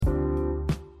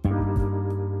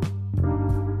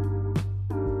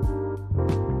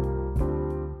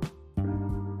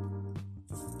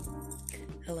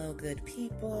good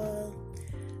people?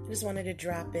 I just wanted to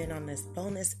drop in on this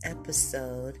bonus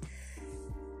episode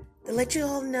to let you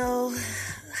all know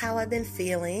how I've been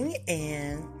feeling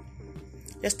and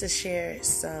just to share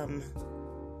some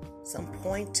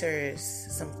pointers,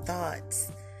 some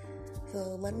thoughts.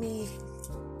 So let me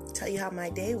tell you how my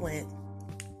day went.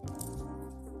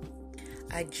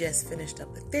 I just finished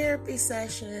up a therapy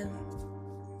session,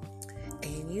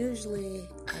 and usually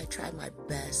I try my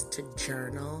best to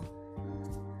journal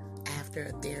after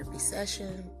a therapy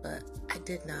session, but I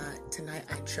did not. Tonight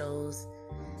I chose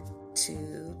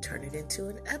to turn it into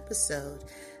an episode.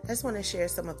 I just want to share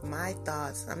some of my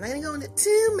thoughts. I'm not going to go into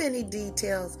too many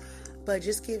details, but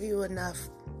just give you enough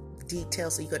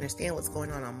details so you can understand what's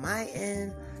going on my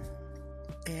end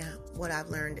and what I've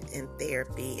learned in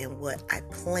therapy and what I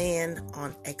plan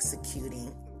on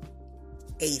executing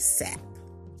ASAP.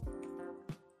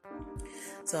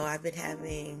 So I've been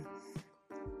having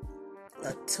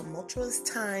a tumultuous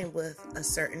time with a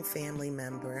certain family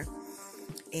member,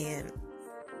 and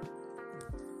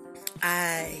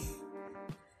I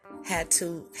have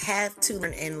to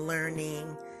learn, and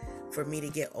learning for me to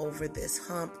get over this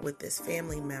hump with this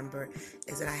family member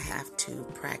is that I have to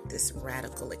practice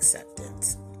radical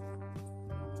acceptance.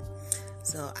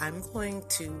 So I'm going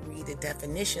to read a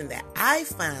definition that I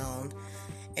found,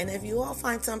 and if you all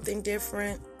find something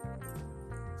different,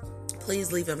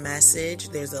 please leave a message.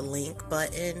 There's a link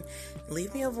button.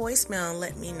 Leave me a voicemail and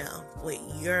let me know what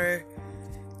your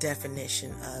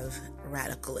definition of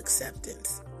radical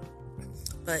acceptance.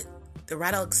 But the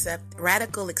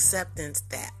radical acceptance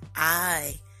that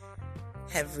I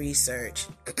have researched,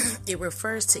 it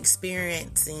refers to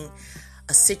experiencing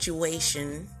a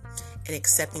situation and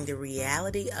accepting the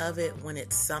reality of it when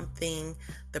it's something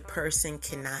the person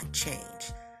cannot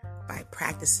change. By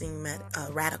practicing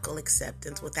radical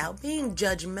acceptance without being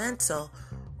judgmental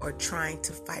or trying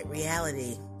to fight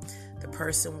reality, the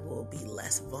person will be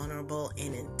less vulnerable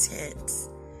in intense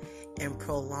and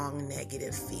prolonged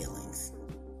negative feelings.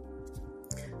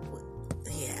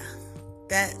 Yeah,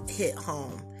 that hit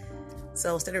home.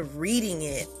 So instead of reading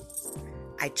it,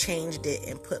 I changed it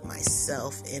and put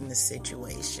myself in the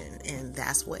situation. And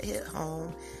that's what hit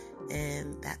home.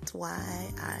 And that's why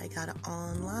I got it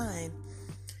online.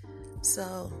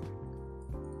 So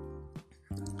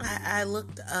I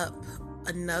looked up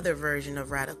another version of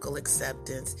radical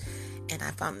acceptance, and I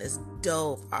found this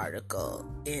dope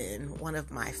article in one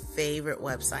of my favorite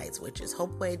websites, which is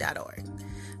hopeway.org.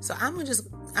 So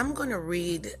I'm going to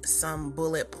read some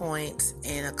bullet points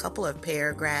and a couple of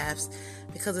paragraphs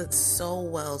because it's so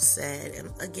well said.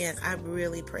 And again, I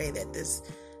really pray that this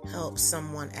helps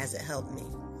someone as it helped me.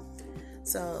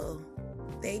 So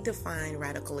they define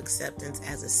radical acceptance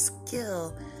as a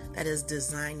skill that is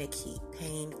designed to keep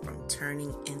pain from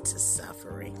turning into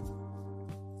suffering.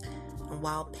 And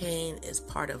while pain is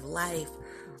part of life,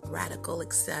 radical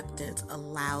acceptance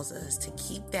allows us to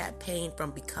keep that pain from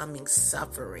becoming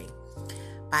suffering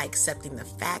by accepting the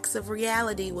facts of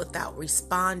reality without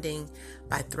responding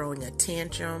by throwing a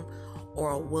tantrum or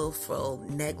a willful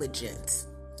negligence.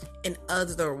 In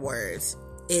other words,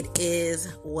 it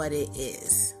is what it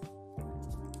is.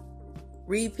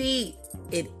 Repeat,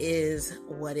 it is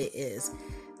what it is.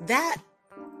 That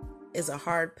is a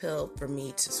hard pill for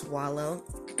me to swallow,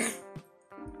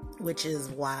 which is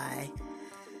why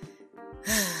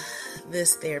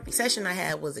this therapy session I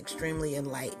had was extremely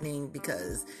enlightening,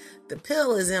 because the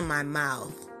pill is in my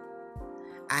mouth.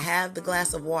 I have the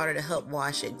glass of water to help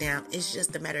wash it down. It's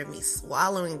just a matter of me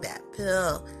swallowing that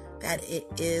pill, that it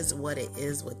is what it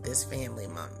is with this family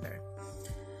member.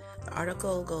 The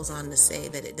article goes on to say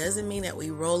that it doesn't mean that we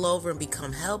roll over and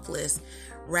become helpless.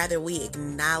 Rather, we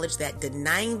acknowledge that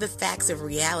denying the facts of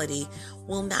reality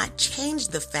will not change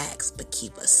the facts, but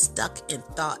keep us stuck in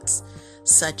thoughts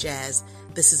such as,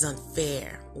 this is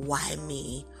unfair, why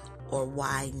me, or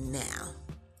why now?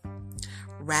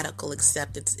 Radical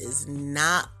acceptance is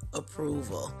not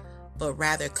approval, but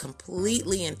rather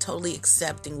completely and totally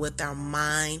accepting with our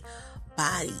mind,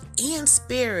 body, and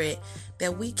spirit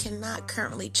that we cannot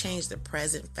currently change the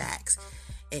present facts.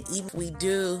 And even if we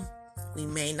do, we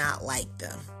may not like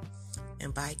them.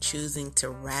 And by choosing to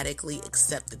radically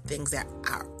accept the things that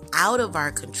are out of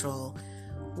our control,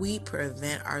 we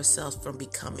prevent ourselves from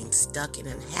becoming stuck in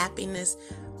unhappiness,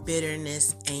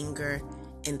 bitterness, anger,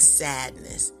 and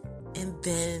sadness. And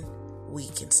then we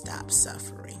can stop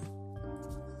suffering.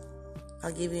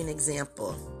 I'll give you an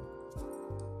example.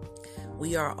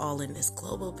 We are all in this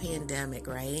global pandemic,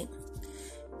 right?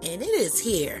 And it is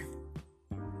here.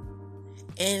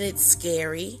 And it's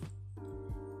scary.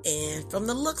 And from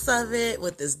the looks of it,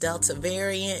 with this Delta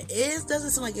variant, it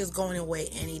doesn't seem like it's going away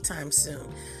anytime soon.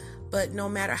 But no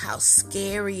matter how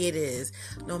scary it is,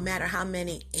 no matter how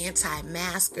many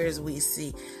anti-maskers we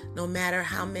see, no matter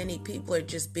how many people are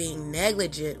just being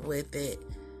negligent with it,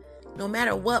 no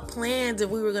matter what plans, if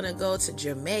we were going to go to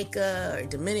Jamaica or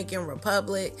Dominican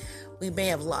Republic, we may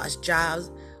have lost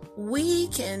jobs. We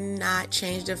cannot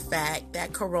change the fact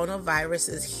that coronavirus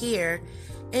is here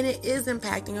and it is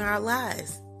impacting our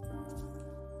lives.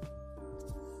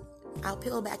 I'll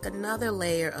peel back another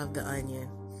layer of the onion.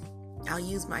 I'll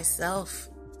use myself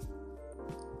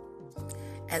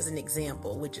as an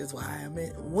example, which is why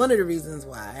one of the reasons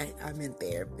why I'm in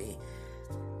therapy.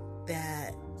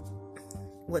 That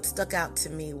what stuck out to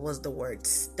me was the word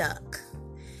stuck.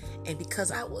 And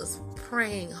because I was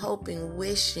praying, hoping,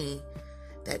 wishing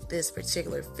that this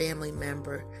particular family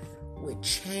member would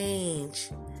change,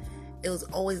 it was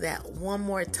always that one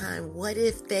more time. What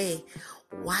if they?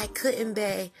 Why couldn't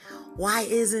they? Why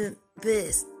isn't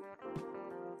this?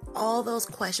 All those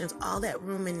questions, all that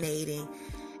ruminating,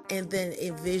 and then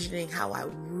envisioning how I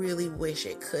really wish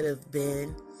it could have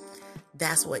been.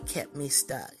 That's what kept me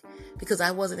stuck. Because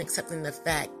I wasn't accepting the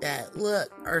fact that,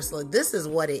 look, Ursula, this is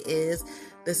what it is.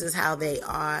 This is how they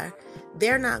are.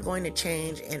 They're not going to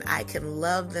change, and I can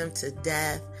love them to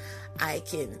death. I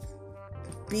can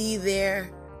be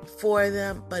there for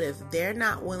them. But if they're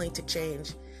not willing to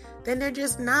change, then they're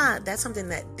just not. That's something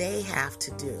that they have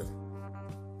to do,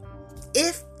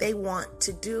 if they want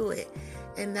to do it.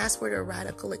 And that's where the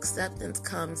radical acceptance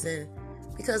comes in.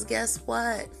 Because guess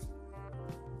what?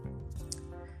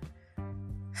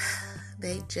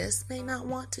 They just may not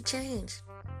want to change.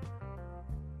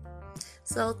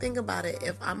 So think about it.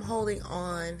 If I'm holding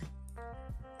on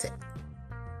to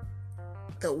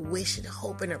the wish and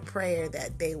hope and a prayer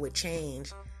that they would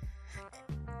change,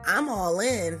 I'm all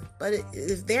in. But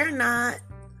if they're not,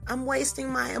 I'm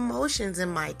wasting my emotions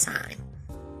and my time.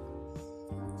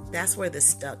 That's where the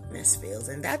stuckness feels,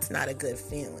 and that's not a good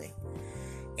feeling.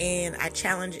 And I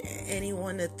challenge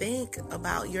anyone to think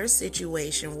about your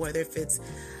situation, whether if it's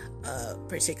a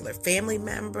particular family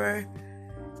member,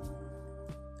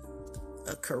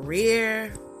 a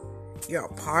career, your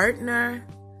partner.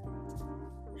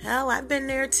 Hell, I've been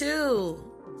there too,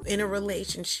 in a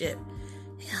relationship.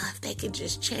 If they could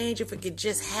just change, if it could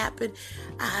just happen.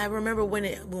 I remember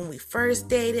when we first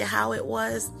dated, how it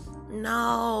was.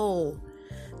 No,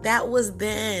 that was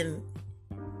then.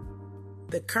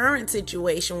 The current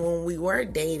situation when we were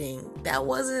dating, that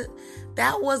was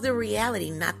the reality,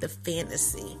 not the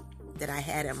fantasy that I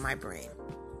had in my brain.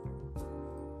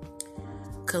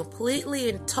 Completely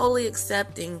and totally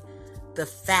accepting the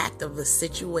fact of the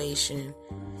situation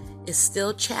is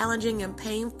still challenging and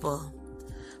painful,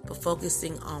 but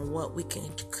focusing on what we can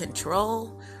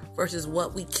control versus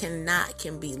what we cannot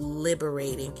can be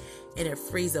liberating, and it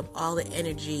frees up all the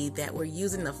energy that we're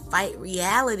using to fight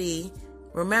reality.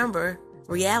 Remember,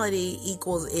 reality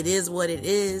equals it is what it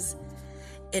is.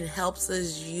 It helps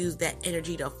us use that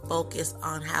energy to focus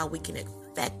on how we can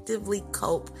effectively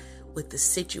cope with the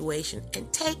situation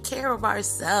and take care of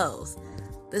ourselves.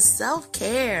 The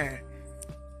self-care.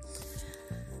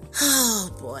 Oh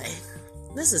boy,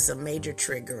 this is some major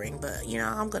triggering, but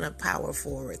I'm going to power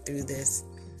forward through this.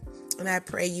 And I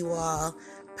pray you all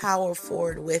power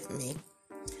forward with me.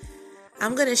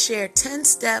 I'm going to share 10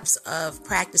 steps of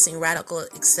practicing radical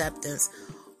acceptance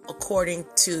according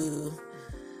to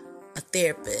a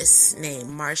therapist named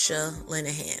Marsha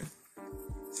Linehan.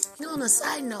 On a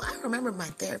side note, I remember my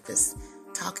therapist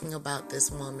talking about this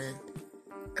woman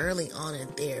early on in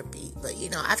therapy. But,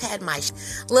 I've had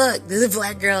look, this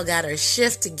black girl got her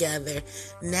shift together.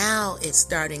 Now it's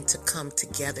starting to come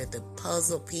together. The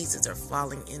puzzle pieces are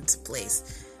falling into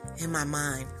place in my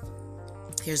mind.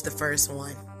 Here's the first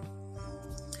one.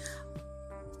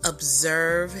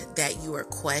 Observe that you are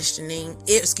questioning.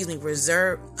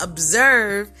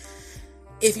 Observe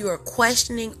if you are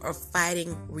questioning or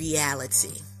fighting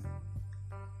reality.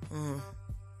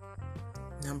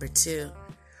 Number 2,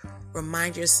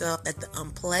 remind yourself that the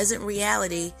unpleasant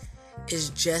reality is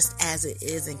just as it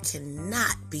is and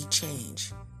cannot be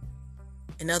changed.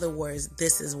 In other words,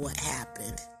 this is what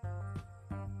happened,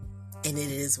 and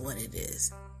it is what it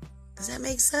is. Does that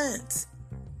make sense?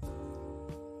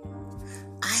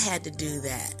 I had to do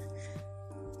that.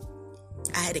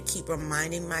 I had to keep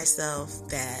reminding myself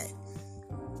that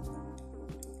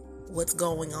what's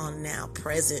going on now,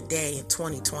 present day in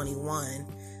 2021,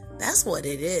 that's what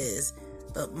it is.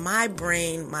 But my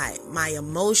brain, my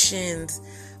emotions,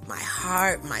 my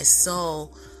heart, my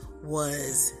soul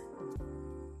was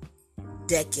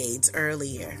decades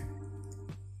earlier.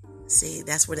 See,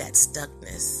 that's where that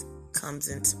stuckness comes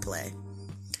into play.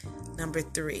 Number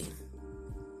 3,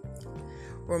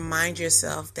 Remind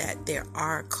yourself that there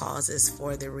are causes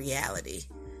for the reality,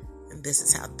 and this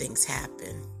is how things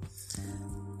happen.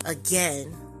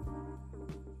 Again,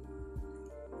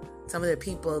 some of the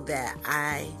people that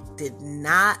I did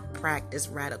not practice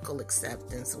radical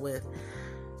acceptance with,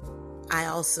 I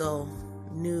also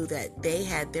knew that they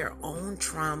had their own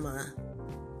trauma,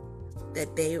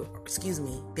 their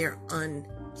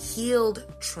unhealed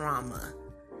trauma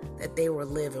that they were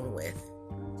living with.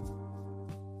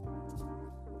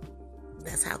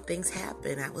 That's how things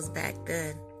happen. That was back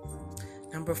then.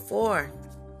 Number 4,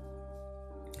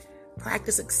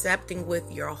 practice accepting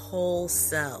with your whole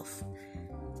self.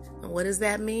 And what does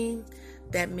that mean?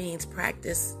 That means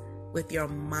practice with your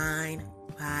mind,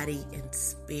 body, and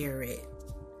spirit.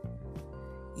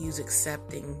 Use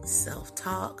accepting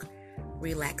self-talk,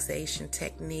 relaxation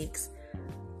techniques,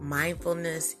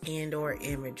 mindfulness, and/or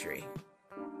imagery.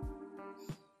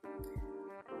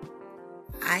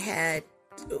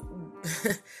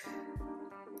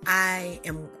 I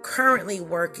am currently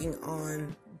working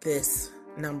on this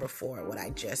number 4, what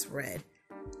I just read,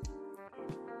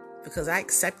 because I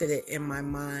accepted it in my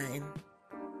mind,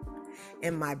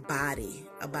 in my body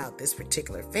about this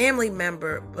particular family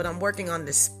member, but I'm working on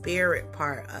the spirit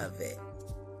part of it.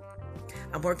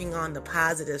 I'm working on the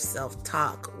positive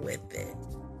self-talk with it,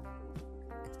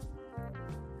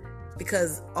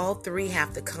 because all 3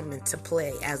 have to come into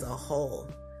play as a whole,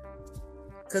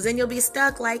 because then you'll be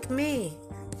stuck like me.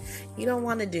 You don't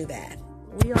want to do that.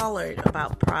 We all are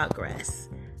about progress,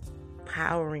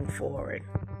 powering forward.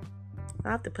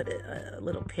 I'll have to put a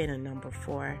little pin in number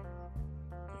 4.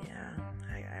 Yeah,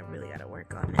 I really got to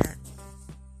work on that.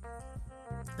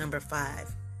 Number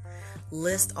 5,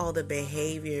 list all the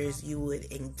behaviors you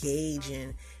would engage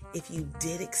in if you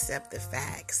did accept the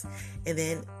facts, and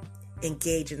then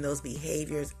engage in those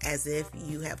behaviors as if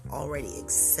you have already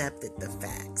accepted the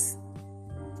facts.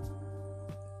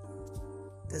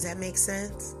 Does that make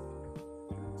sense?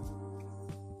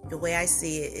 The way I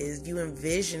see it is you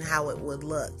envision how it would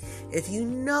look. If you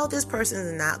know this person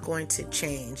is not going to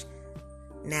change,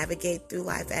 navigate through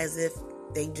life as if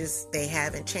they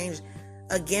haven't changed.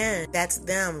 Again, that's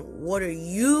them. What are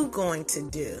you going to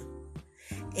do?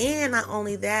 And not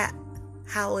only that,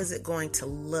 how is it going to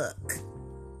look?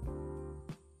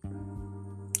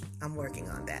 I'm working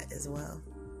on that as well.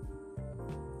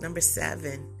 Number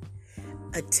 7,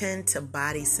 attend to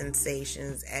body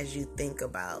sensations as you think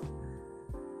about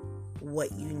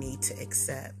what you need to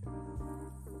accept.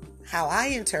 How I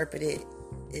interpret it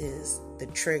is the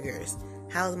triggers.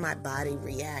 How's my body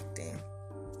reacting?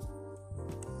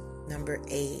 Number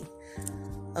 8,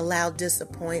 allow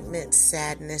disappointment,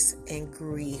 sadness, and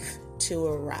grief to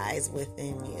arise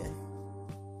within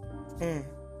you.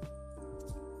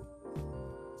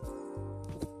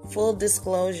 Full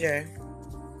disclosure,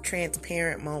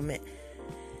 transparent moment.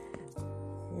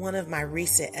 One of my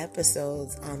recent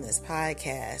episodes on this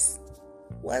podcast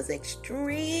was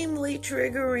extremely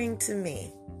triggering to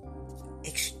me.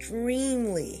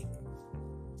 Extremely.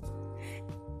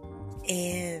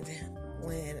 And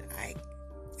when I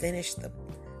finished the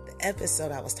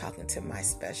episode, I was talking to my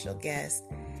special guest,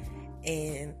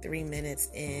 and 3 minutes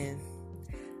in,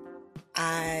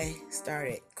 I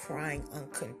started crying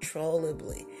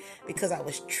uncontrollably because I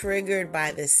was triggered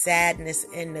by the sadness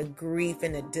and the grief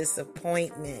and the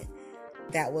disappointment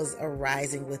that was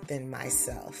arising within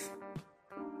myself.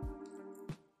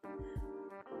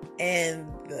 And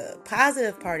the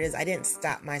positive part is I didn't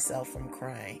stop myself from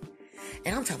crying.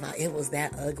 And I'm talking about it was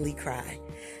that ugly cry.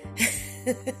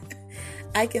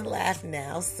 I can laugh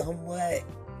now somewhat.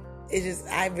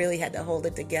 I really had to hold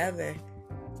it together.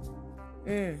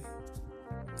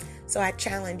 So I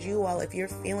challenge you all, if you're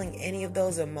feeling any of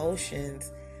those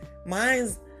emotions,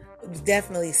 mine's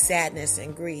definitely sadness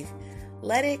and grief.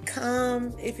 Let it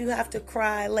come. If you have to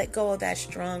cry, let go of that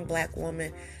strong black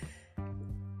woman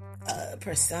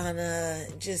persona,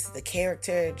 just the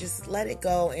character, just let it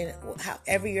go. And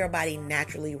however your body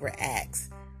naturally reacts,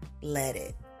 let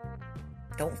it.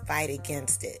 Don't fight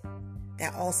against it.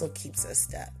 That also keeps us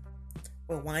stuck.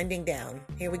 We're winding down.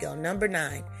 Here we go. Number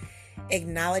 9.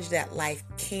 Acknowledge that life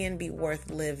can be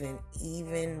worth living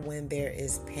even when there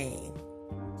is pain.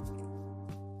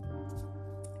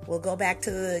 We'll go back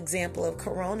to the example of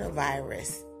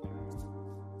coronavirus.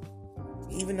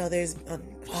 Even though there's,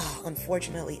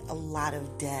 unfortunately, a lot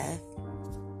of death,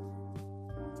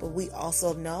 but we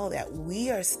also know that we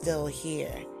are still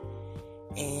here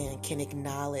and can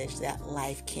acknowledge that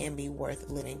life can be worth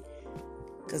living.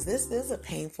 Because this is a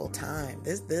painful time.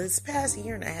 This past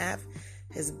year and a half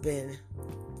has been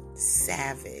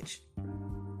savage.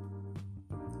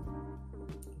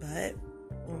 But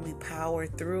when we power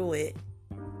through it,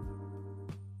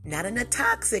 Not in a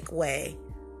toxic way,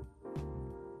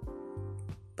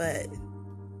 but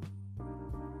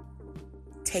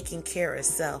taking care of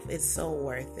self. It's so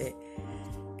worth it.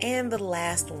 And the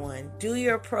last one, do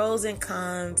your pros and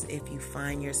cons if you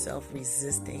find yourself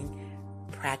resisting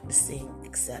practicing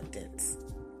acceptance.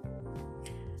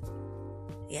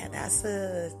 Yeah, that's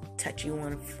a touchy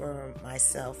one for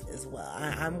myself as well.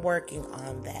 I'm working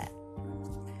on that.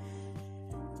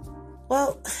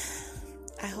 Well,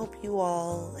 I hope you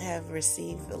all have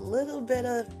received a little bit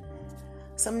of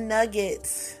some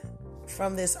nuggets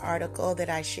from this article that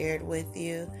I shared with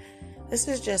you. This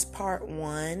is just part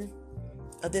 1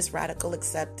 of this radical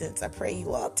acceptance. I pray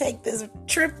you all take this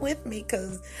trip with me,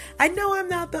 because I know I'm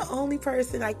not the only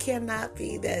person, I cannot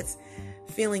be, that's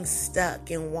feeling stuck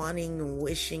and wanting and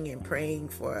wishing and praying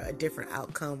for a different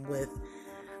outcome with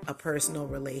a personal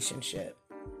relationship.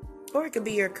 Or it could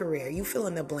be your career. You fill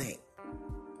in the blank.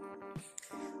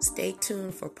 Stay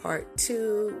tuned for part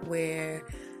 2, where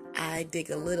I dig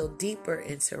a little deeper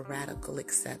into radical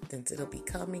acceptance. It'll be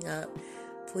coming up.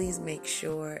 Please make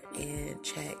sure and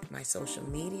check my social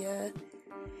media,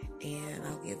 and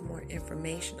I'll give more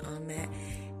information on that,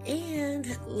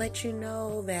 and let you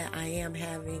know that I am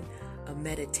having a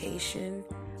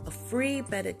free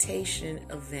meditation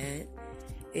event.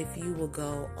 If you will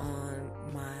go on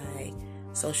my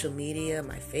social media,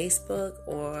 my Facebook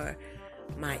or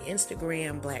my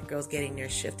Instagram, Black Girls Getting Their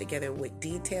Shift Together, with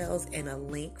details and a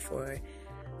link for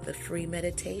the free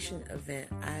meditation event.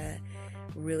 I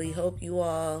really hope you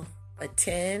all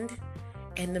attend.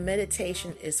 And the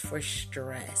meditation is for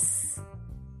stress.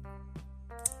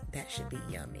 That should be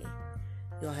yummy.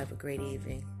 You all have a great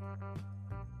evening.